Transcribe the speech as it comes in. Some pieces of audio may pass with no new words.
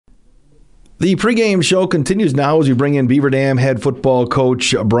The pregame show continues now as we bring in Beaver Dam head football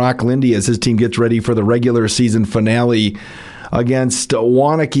coach Brock Linde as his team gets ready for the regular season finale against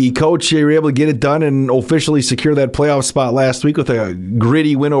Waunakee. Coach, you were able to get it done and officially secure that playoff spot last week with a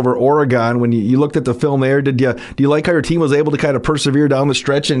gritty win over Oregon. When you looked at the film there, do you like how your team was able to kind of persevere down the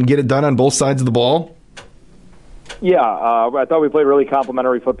stretch and get it done on both sides of the ball? Yeah, I thought we played really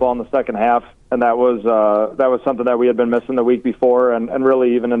complimentary football in the second half, and that was something that we had been missing the week before, and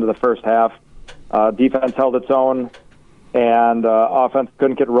really even into the first half. Defense held its own, and offense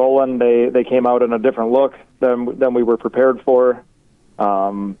couldn't get rolling. They came out in a different look than we were prepared for,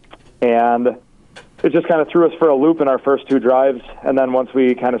 and it just kind of threw us for a loop in our first two drives. And then once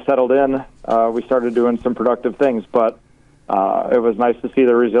we kind of settled in, we started doing some productive things. But it was nice to see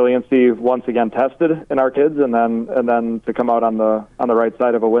the resiliency once again tested in our kids, and then to come out on the right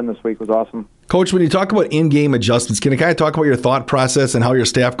side of a win this week was awesome. Coach, when you talk about in-game adjustments, can you kind of talk about your thought process and how your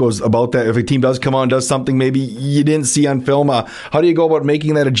staff goes about that? If a team does come on and does something maybe you didn't see on film, how do you go about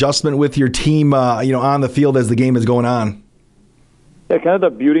making that adjustment with your team on the field as the game is going on? Yeah, kind of the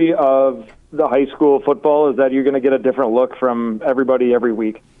beauty of the high school football is that you're going to get a different look from everybody every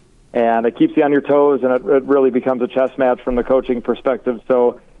week. And it keeps you on your toes, and it really becomes a chess match from the coaching perspective.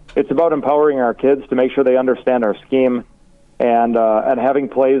 So it's about empowering our kids to make sure they understand our scheme and having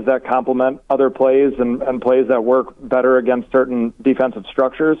plays that complement other plays and plays that work better against certain defensive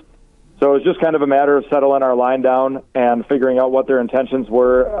structures. So it's just kind of a matter of settling our line down and figuring out what their intentions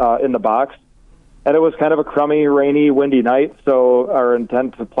were in the box. And it was kind of a crummy, rainy, windy night, so our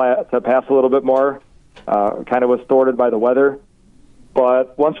intent to pass a little bit more kind of was thwarted by the weather.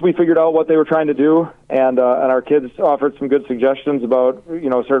 But once we figured out what they were trying to do, and our kids offered some good suggestions about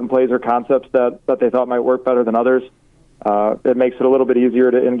certain plays or concepts that they thought might work better than others, it makes it a little bit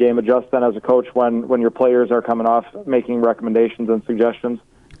easier to in-game adjust then as a coach when your players are coming off making recommendations and suggestions.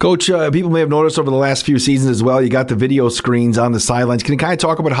 Coach, people may have noticed over the last few seasons as well, you got the video screens on the sidelines. Can you kind of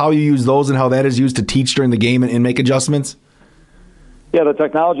talk about how you use those and how that is used to teach during the game and make adjustments? Yeah, the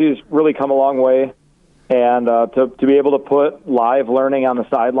technology has really come a long way. And to be able to put live learning on the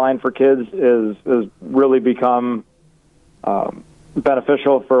sideline for kids is really become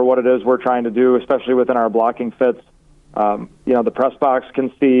beneficial for what it is we're trying to do, especially within our blocking fits. The press box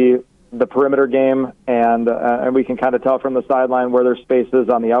can see the perimeter game, and we can kind of tell from the sideline where their space is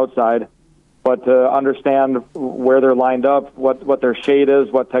on the outside. But to understand where they're lined up, what their shade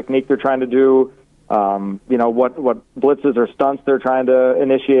is, what technique they're trying to do, what blitzes or stunts they're trying to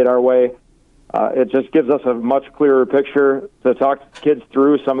initiate our way. It just gives us a much clearer picture to talk kids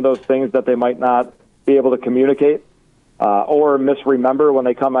through some of those things that they might not be able to communicate or misremember when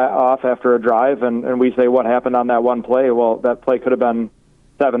they come off after a drive and we say, what happened on that one play? Well, that play could have been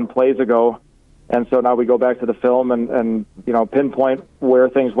 7 plays ago. And so now we go back to the film and pinpoint where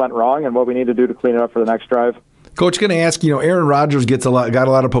things went wrong and what we need to do to clean it up for the next drive. Coach, going to ask, Aaron Rodgers got a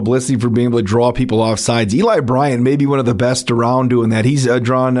lot of publicity for being able to draw people off sides. Eli Bryant may be one of the best around doing that. He's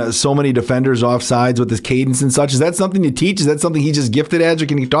drawn so many defenders off sides with his cadence and such. Is that something you teach? Is that something he's just gifted at? Or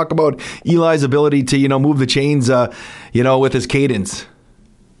can you talk about Eli's ability to, move the chains, with his cadence?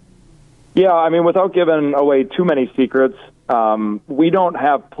 Yeah, I mean, without giving away too many secrets, we don't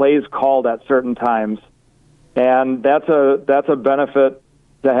have plays called at certain times, and that's a benefit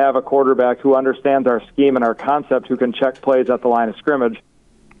to have a quarterback who understands our scheme and our concept, who can check plays at the line of scrimmage.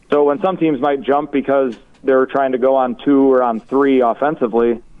 So when some teams might jump because they're trying to go on 2 or on 3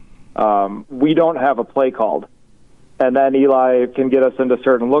 offensively, we don't have a play called. And then Eli can get us into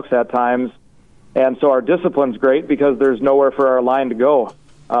certain looks at times. And so our discipline's great because there's nowhere for our line to go.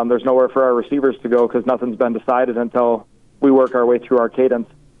 There's nowhere for our receivers to go because nothing's been decided until we work our way through our cadence.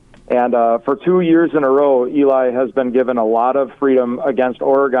 And for 2 years in a row, Eli has been given a lot of freedom against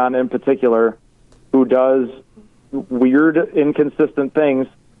Oregon in particular, who does weird, inconsistent things.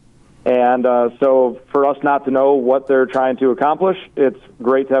 And so for us not to know what they're trying to accomplish, it's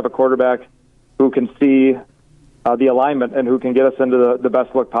great to have a quarterback who can see the alignment and who can get us into the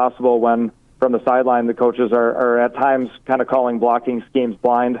best look possible when, from the sideline, the coaches are at times kind of calling blocking schemes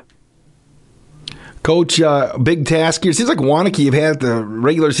blind. Coach, big task here. It seems like Waunakee have had the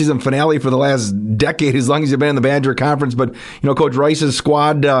regular season finale for the last decade, as long as you've been in the Badger Conference. But, Coach Rice's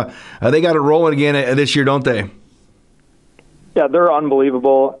squad, they got it rolling again this year, don't they? Yeah, they're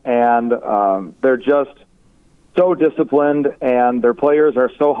unbelievable, and they're just so disciplined, and their players are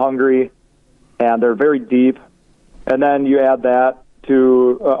so hungry, and they're very deep. And then you add that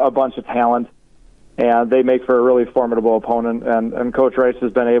to a bunch of talent, and they make for a really formidable opponent. And Coach Rice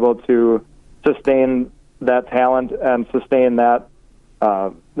has been able to sustain that talent and sustain that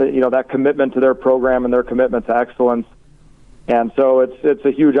that commitment to their program and their commitment to excellence. And so it's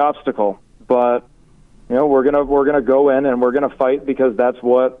a huge obstacle, but we're gonna go in and we're gonna fight because that's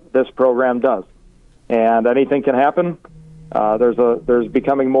what this program does. And anything can happen. There's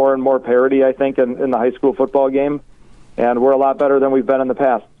becoming more and more parity, I think, in the high school football game, and we're a lot better than we've been in the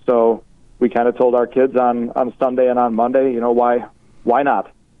past. So we kind of told our kids on Sunday and on Monday, why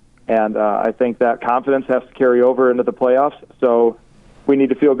not? And I think that confidence has to carry over into the playoffs. So we need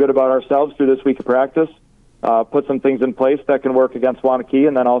to feel good about ourselves through this week of practice, put some things in place that can work against Waunakee,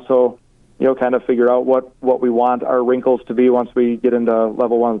 and then also, kind of figure out what we want our wrinkles to be once we get into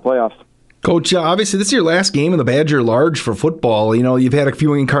level one of the playoffs. Coach, obviously this is your last game in the Badger Large for football. You've had a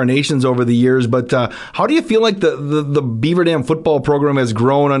few incarnations over the years, but how do you feel like the Beaver Dam football program has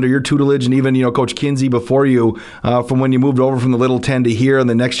grown under your tutelage and even, Coach Kinsey before you, from when you moved over from the Little 10 to here and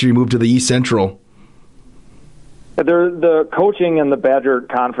the next year you moved to the East Central? The coaching in the Badger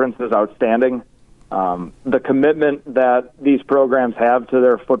Conference is outstanding. The commitment that these programs have to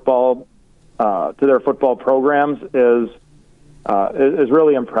their football programs is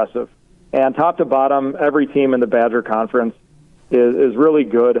really impressive. And top to bottom, every team in the Badger Conference is really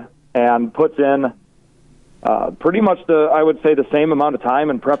good and puts in pretty much I would say the same amount of time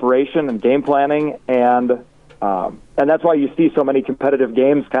in preparation and game planning, and that's why you see so many competitive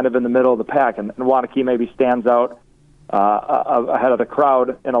games kind of in the middle of the pack. And Waunakee maybe stands out ahead of the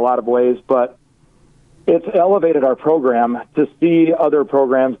crowd in a lot of ways, but it's elevated our program to see other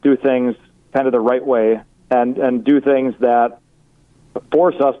programs do things kind of the right way and do things that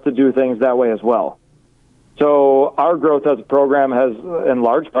force us to do things that way as well. So our growth as a program has in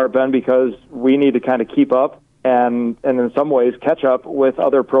large part been because we need to kind of keep up and in some ways catch up with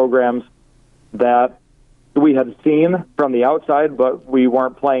other programs that we had seen from the outside, but we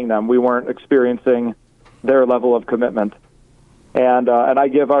weren't playing them. We weren't experiencing their level of commitment. And I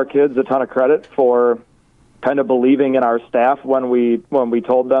give our kids a ton of credit for kind of believing in our staff when we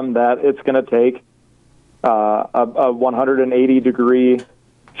told them that it's going to take a 180-degree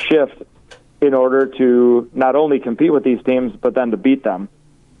shift in order to not only compete with these teams, but then to beat them.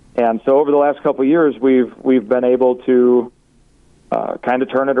 And so over the last couple of years, we've been able to kind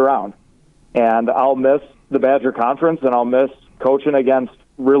of turn it around. And I'll miss the Badger Conference, and I'll miss coaching against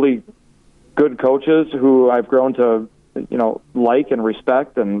really good coaches who I've grown to, like and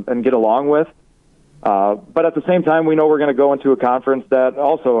respect and get along with. But at the same time, we know we're going to go into a conference that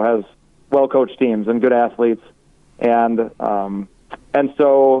also has well-coached teams and good athletes, and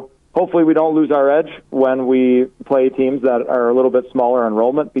so hopefully we don't lose our edge when we play teams that are a little bit smaller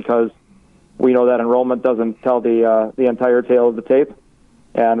enrollment, because we know that enrollment doesn't tell the entire tale of the tape,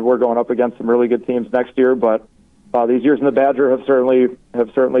 and we're going up against some really good teams next year. But these years in the Badger have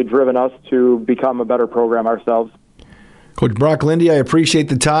certainly driven us to become a better program ourselves. Coach Brock Linde, I appreciate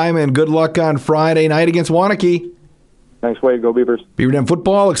the time and good luck on Friday night against Waunakee. Thanks, Wade. Go Beavers. Beaver Dam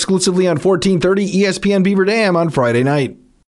football exclusively on 1430 ESPN Beaver Dam on Friday night.